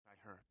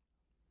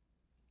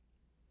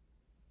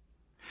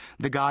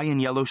The guy in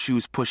yellow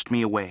shoes pushed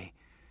me away.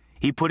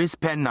 He put his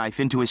penknife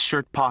into his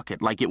shirt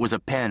pocket like it was a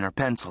pen or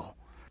pencil.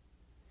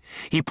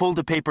 He pulled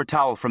a paper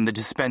towel from the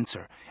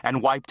dispenser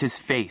and wiped his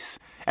face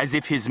as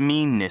if his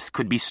meanness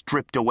could be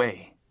stripped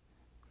away.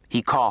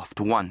 He coughed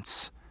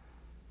once.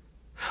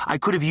 I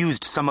could have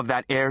used some of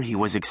that air he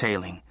was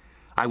exhaling.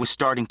 I was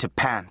starting to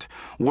pant,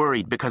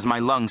 worried because my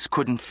lungs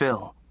couldn't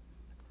fill.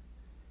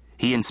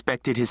 He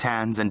inspected his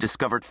hands and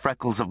discovered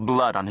freckles of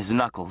blood on his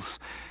knuckles.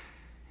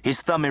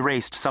 His thumb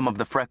erased some of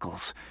the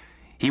freckles.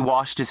 He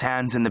washed his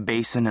hands in the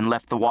basin and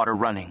left the water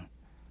running.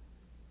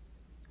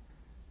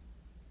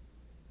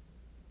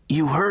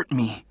 "You hurt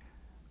me,"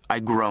 I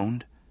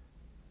groaned,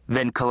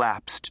 then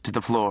collapsed to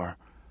the floor,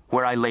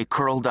 where I lay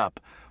curled up,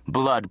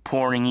 blood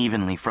pouring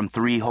evenly from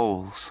 3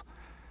 holes.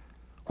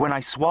 When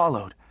I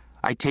swallowed,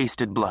 I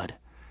tasted blood.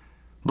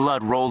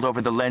 Blood rolled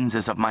over the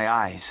lenses of my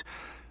eyes.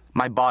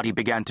 My body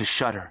began to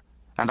shudder,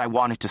 and I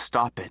wanted to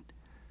stop it.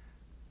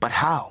 But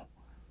how?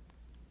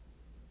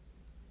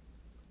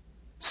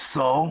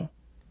 "So?"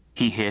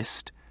 he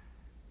hissed,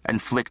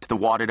 and flicked the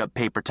wadded-up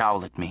paper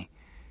towel at me.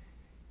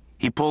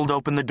 He pulled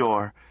open the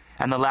door,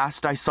 and the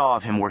last I saw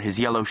of him were his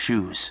yellow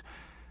shoes.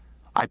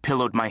 I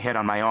pillowed my head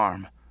on my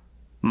arm,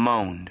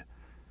 moaned.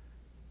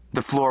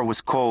 The floor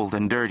was cold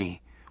and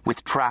dirty,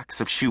 with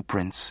tracks of shoe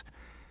prints.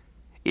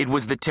 It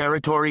was the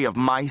territory of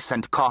mice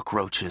and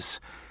cockroaches,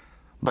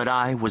 but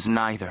I was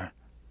neither.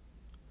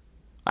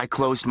 I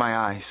closed my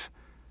eyes.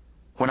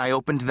 When I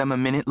opened them a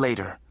minute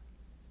later,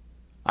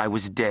 I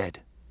was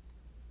dead.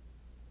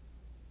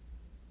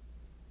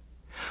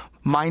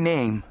 My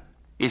name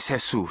is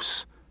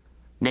Jesus,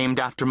 named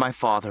after my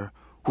father,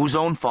 whose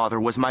own father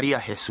was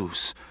Maria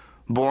Jesus,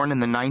 born in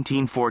the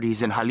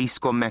 1940s in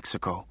Jalisco,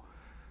 Mexico.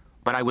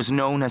 But I was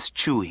known as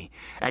Chuy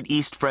at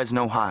East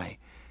Fresno High.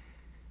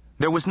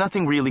 There was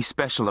nothing really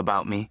special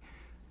about me.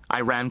 I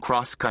ran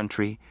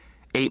cross-country,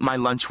 ate my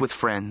lunch with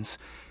friends,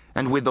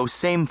 and with those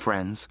same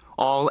friends,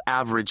 all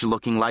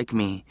average-looking like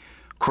me,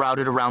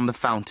 crowded around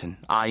the fountain,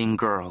 eyeing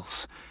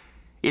girls.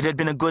 It had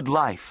been a good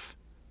life,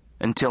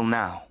 until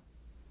now.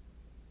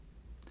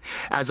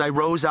 As I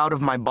rose out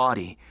of my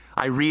body,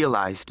 I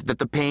realized that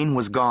the pain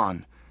was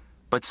gone,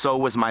 but so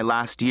was my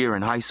last year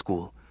in high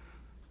school.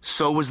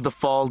 So was the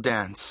fall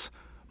dance,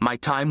 my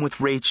time with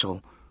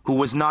Rachel, who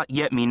was not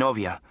yet mi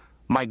novia,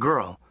 my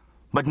girl,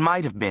 but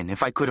might have been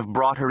if I could have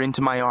brought her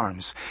into my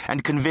arms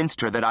and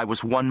convinced her that I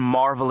was one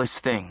marvelous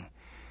thing.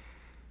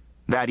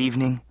 That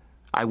evening,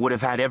 I would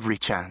have had every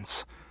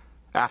chance.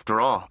 After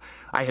all,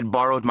 I had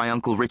borrowed my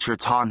Uncle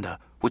Richard's Honda,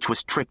 which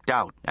was tricked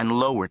out and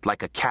lowered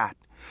like a cat,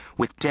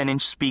 with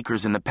 10-inch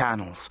speakers in the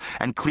panels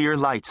and clear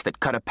lights that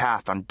cut a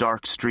path on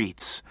dark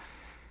streets.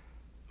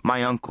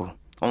 My uncle,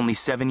 only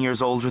 7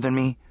 years older than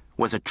me,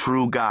 was a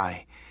true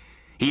guy.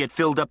 He had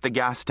filled up the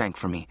gas tank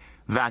for me,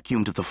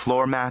 vacuumed the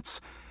floor mats,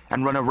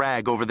 and run a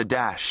rag over the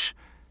dash.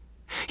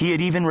 He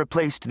had even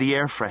replaced the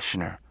air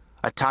freshener,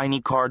 a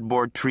tiny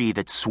cardboard tree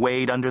that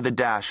swayed under the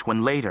dash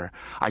when later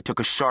I took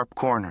a sharp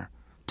corner,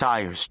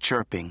 tires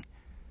chirping.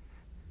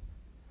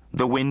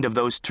 The wind of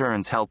those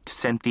turns helped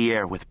scent the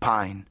air with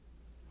pine.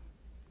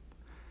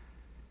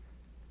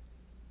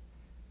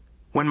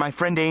 When my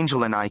friend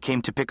Angel and I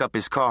came to pick up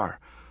his car,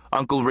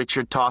 Uncle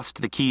Richard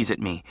tossed the keys at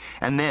me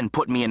and then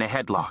put me in a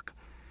headlock.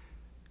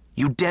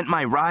 "You dent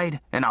my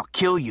ride, and I'll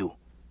kill you,"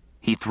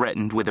 he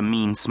threatened with a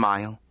mean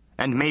smile,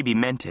 and maybe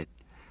meant it.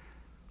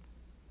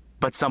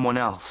 But someone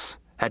else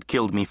had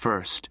killed me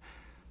first,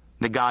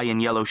 the guy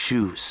in yellow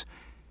shoes,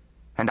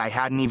 and I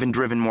hadn't even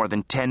driven more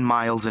than 10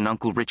 miles in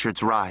Uncle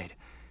Richard's ride.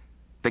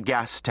 The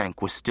gas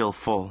tank was still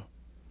full.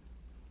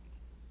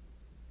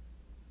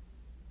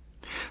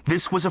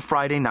 This was a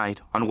Friday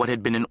night on what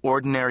had been an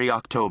ordinary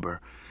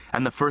October,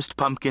 and the first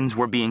pumpkins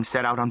were being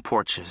set out on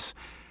porches.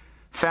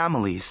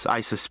 Families,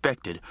 I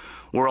suspected,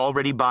 were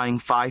already buying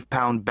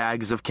 5-pound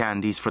bags of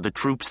candies for the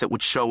troops that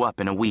would show up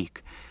in a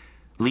week.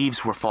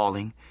 Leaves were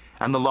falling,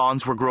 and the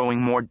lawns were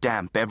growing more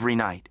damp every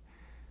night.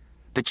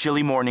 The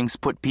chilly mornings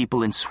put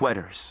people in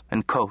sweaters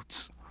and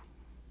coats.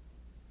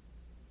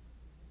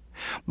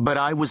 But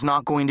I was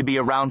not going to be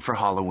around for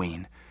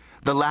Halloween.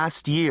 The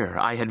last year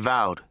I had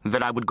vowed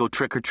that I would go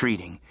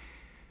trick-or-treating.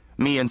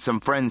 Me and some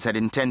friends had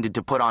intended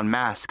to put on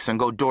masks and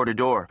go door to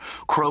door,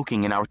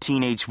 croaking in our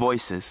teenage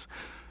voices,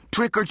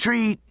 "Trick or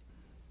treat!"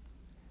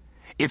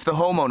 If the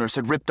homeowners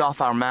had ripped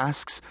off our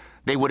masks,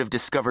 they would have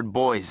discovered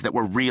boys that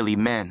were really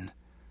men.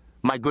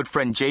 My good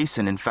friend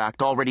Jason, in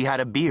fact, already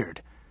had a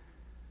beard.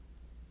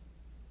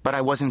 But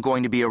I wasn't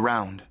going to be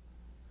around.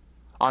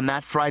 On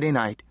that Friday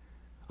night,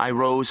 I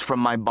rose from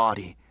my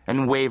body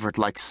and wavered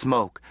like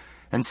smoke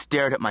and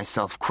stared at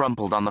myself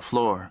crumpled on the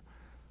floor.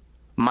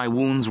 My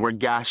wounds were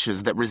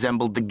gashes that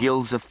resembled the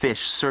gills of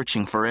fish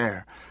searching for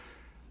air.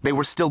 They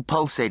were still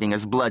pulsating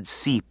as blood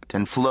seeped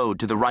and flowed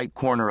to the right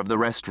corner of the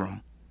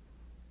restroom.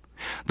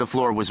 The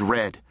floor was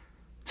red,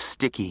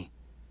 sticky.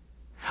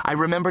 I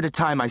remembered a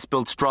time I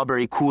spilled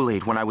strawberry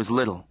Kool-Aid when I was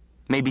little,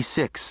 maybe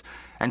 6,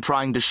 and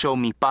trying to show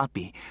me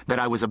papi that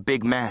I was a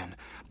big man,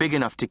 big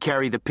enough to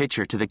carry the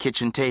pitcher to the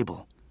kitchen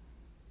table.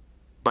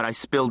 But I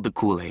spilled the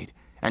Kool-Aid,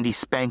 and he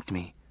spanked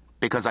me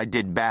because I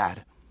did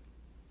bad.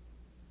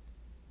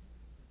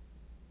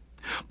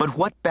 But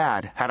what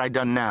bad had I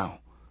done now?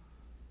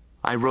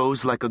 I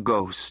rose like a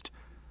ghost.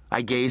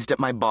 I gazed at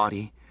my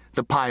body,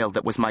 the pile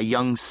that was my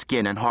young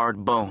skin and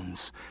hard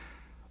bones.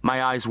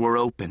 My eyes were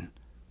open,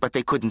 but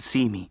they couldn't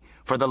see me,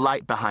 for the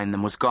light behind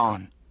them was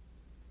gone.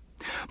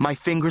 My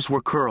fingers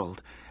were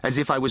curled, as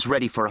if I was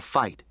ready for a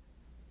fight.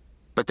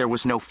 But there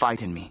was no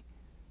fight in me.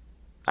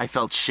 I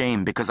felt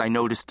shame because I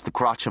noticed the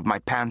crotch of my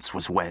pants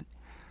was wet.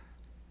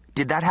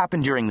 Did that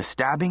happen during the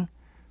stabbing?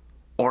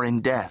 Or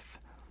in death?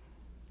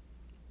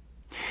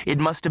 It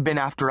must have been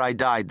after I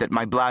died that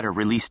my bladder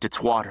released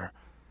its water.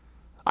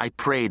 I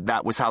prayed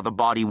that was how the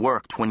body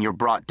worked when you're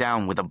brought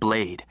down with a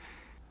blade.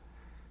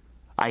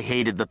 I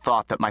hated the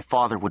thought that my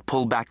father would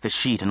pull back the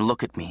sheet and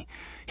look at me,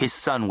 his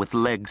son with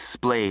legs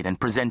splayed and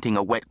presenting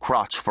a wet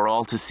crotch for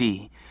all to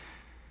see.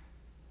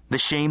 The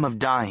shame of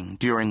dying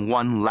during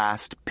one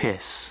last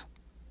piss.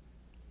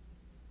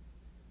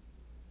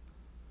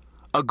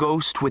 A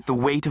ghost with the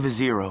weight of a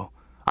zero,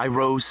 I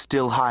rose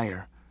still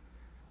higher.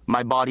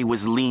 My body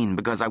was lean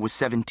because I was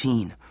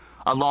 17,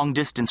 a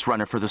long-distance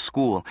runner for the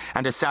school,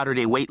 and a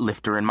Saturday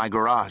weightlifter in my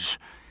garage.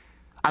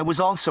 I was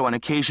also an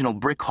occasional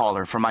brick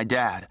hauler for my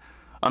dad,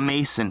 a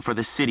mason for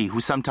the city who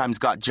sometimes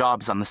got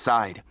jobs on the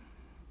side.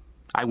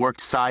 I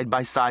worked side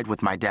by side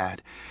with my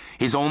dad,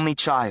 his only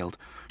child,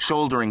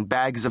 shouldering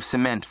bags of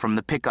cement from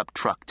the pickup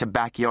truck to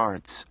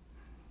backyards.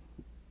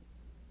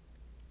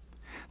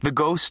 The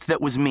ghost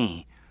that was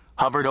me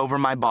hovered over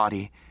my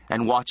body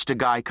and watched a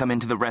guy come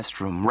into the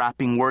restroom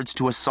rapping words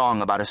to a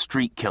song about a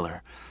street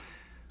killer.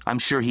 I'm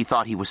sure he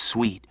thought he was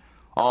sweet,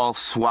 all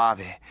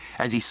suave,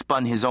 as he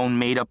spun his own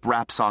made-up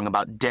rap song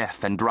about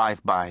death and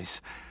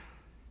drive-bys.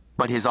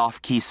 But his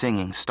off-key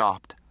singing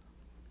stopped.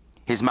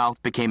 His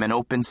mouth became an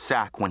open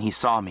sack when he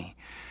saw me,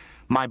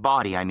 my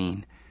body, I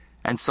mean,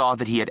 and saw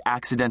that he had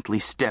accidentally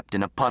stepped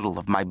in a puddle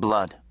of my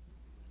blood.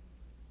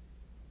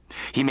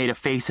 He made a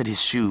face at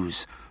his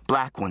shoes,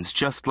 black ones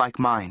just like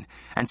mine,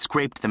 and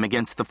scraped them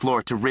against the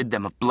floor to rid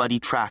them of bloody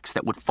tracks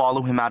that would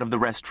follow him out of the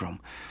restroom,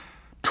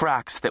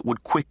 tracks that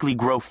would quickly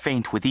grow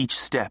faint with each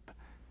step.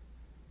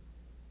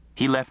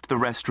 He left the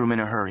restroom in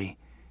a hurry.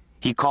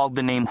 He called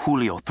the name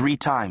Julio 3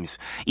 times,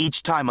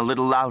 each time a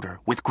little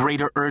louder, with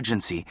greater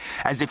urgency,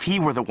 as if he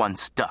were the one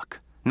stuck,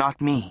 not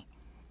me.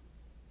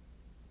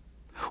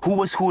 Who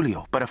was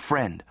Julio but a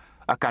friend,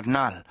 a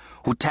carnal,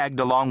 who tagged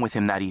along with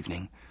him that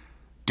evening?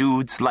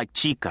 Dudes, like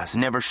chicas,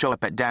 never show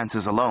up at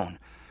dances alone.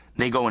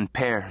 They go in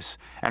pairs,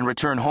 and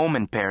return home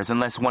in pairs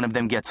unless one of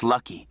them gets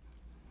lucky.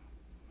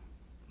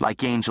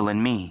 Like Angel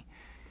and me.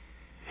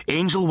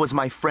 Angel was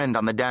my friend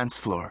on the dance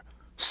floor,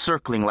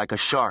 circling like a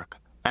shark,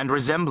 and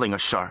resembling a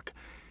shark.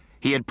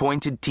 He had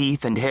pointed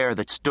teeth and hair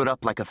that stood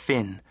up like a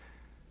fin.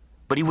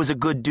 But he was a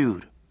good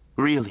dude,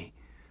 really,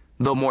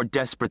 though more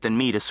desperate than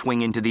me to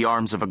swing into the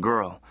arms of a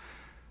girl.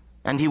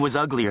 And he was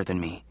uglier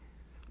than me,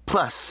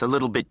 plus a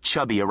little bit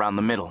chubby around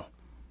the middle.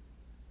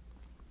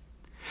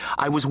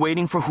 I was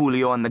waiting for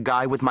Julio and the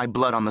guy with my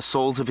blood on the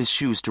soles of his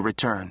shoes to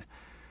return.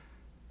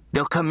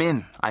 They'll come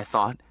in, I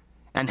thought,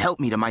 and help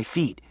me to my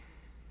feet,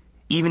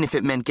 even if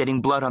it meant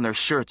getting blood on their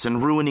shirts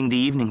and ruining the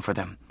evening for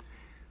them.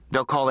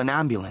 They'll call an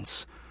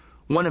ambulance.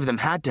 One of them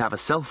had to have a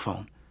cell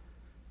phone.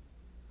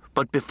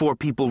 But before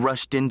people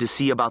rushed in to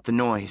see about the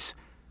noise,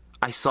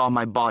 I saw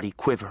my body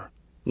quiver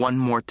one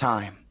more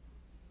time.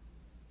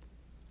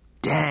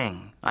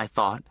 Dang, I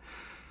thought.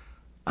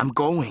 I'm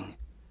going.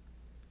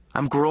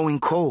 I'm growing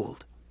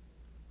cold.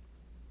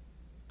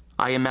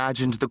 I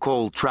imagined the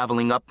cold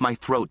traveling up my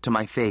throat to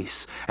my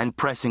face and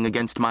pressing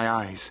against my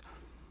eyes.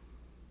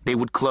 They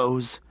would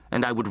close,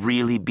 and I would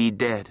really be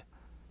dead.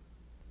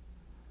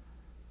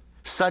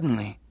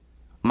 Suddenly,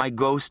 my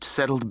ghost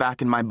settled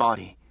back in my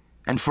body,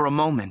 and for a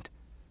moment,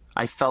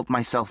 I felt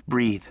myself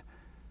breathe.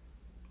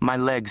 My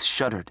legs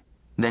shuddered,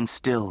 then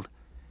stilled,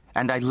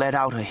 and I let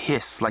out a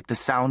hiss like the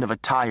sound of a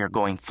tire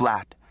going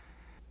flat.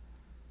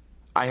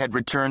 I had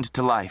returned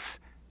to life,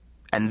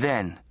 and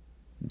then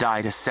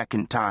died a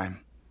second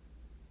time.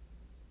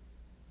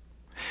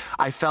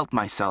 I felt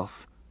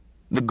myself,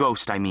 the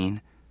ghost I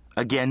mean,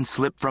 again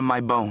slip from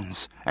my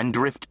bones and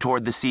drift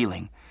toward the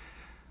ceiling.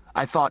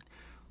 I thought,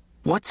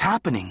 what's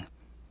happening?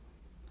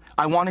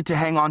 I wanted to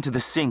hang on to the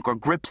sink or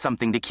grip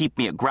something to keep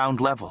me at ground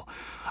level.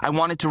 I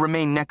wanted to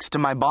remain next to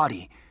my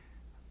body.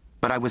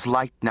 But I was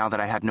light now that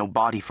I had no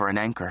body for an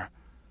anchor.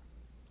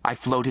 I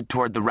floated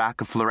toward the rack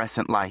of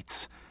fluorescent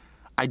lights.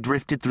 I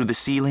drifted through the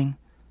ceiling,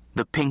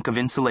 the pink of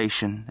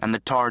insulation, and the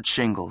tarred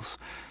shingles.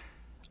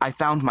 I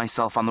found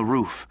myself on the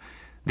roof,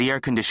 the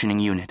air conditioning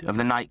unit of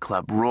the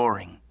nightclub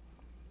roaring.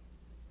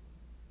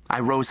 I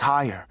rose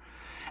higher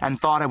and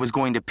thought I was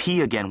going to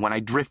pee again when I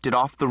drifted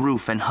off the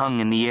roof and hung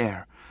in the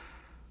air.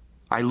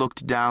 I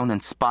looked down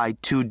and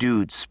spied 2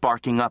 dudes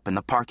sparking up in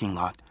the parking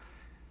lot.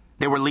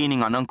 They were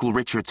leaning on Uncle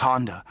Richard's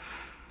Honda.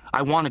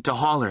 I wanted to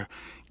holler,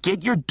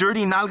 "Get your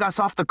dirty nalgas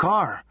off the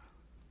car!"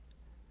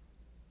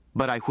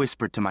 But I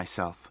whispered to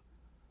myself,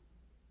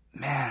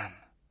 "Man,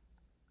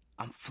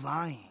 I'm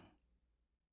flying."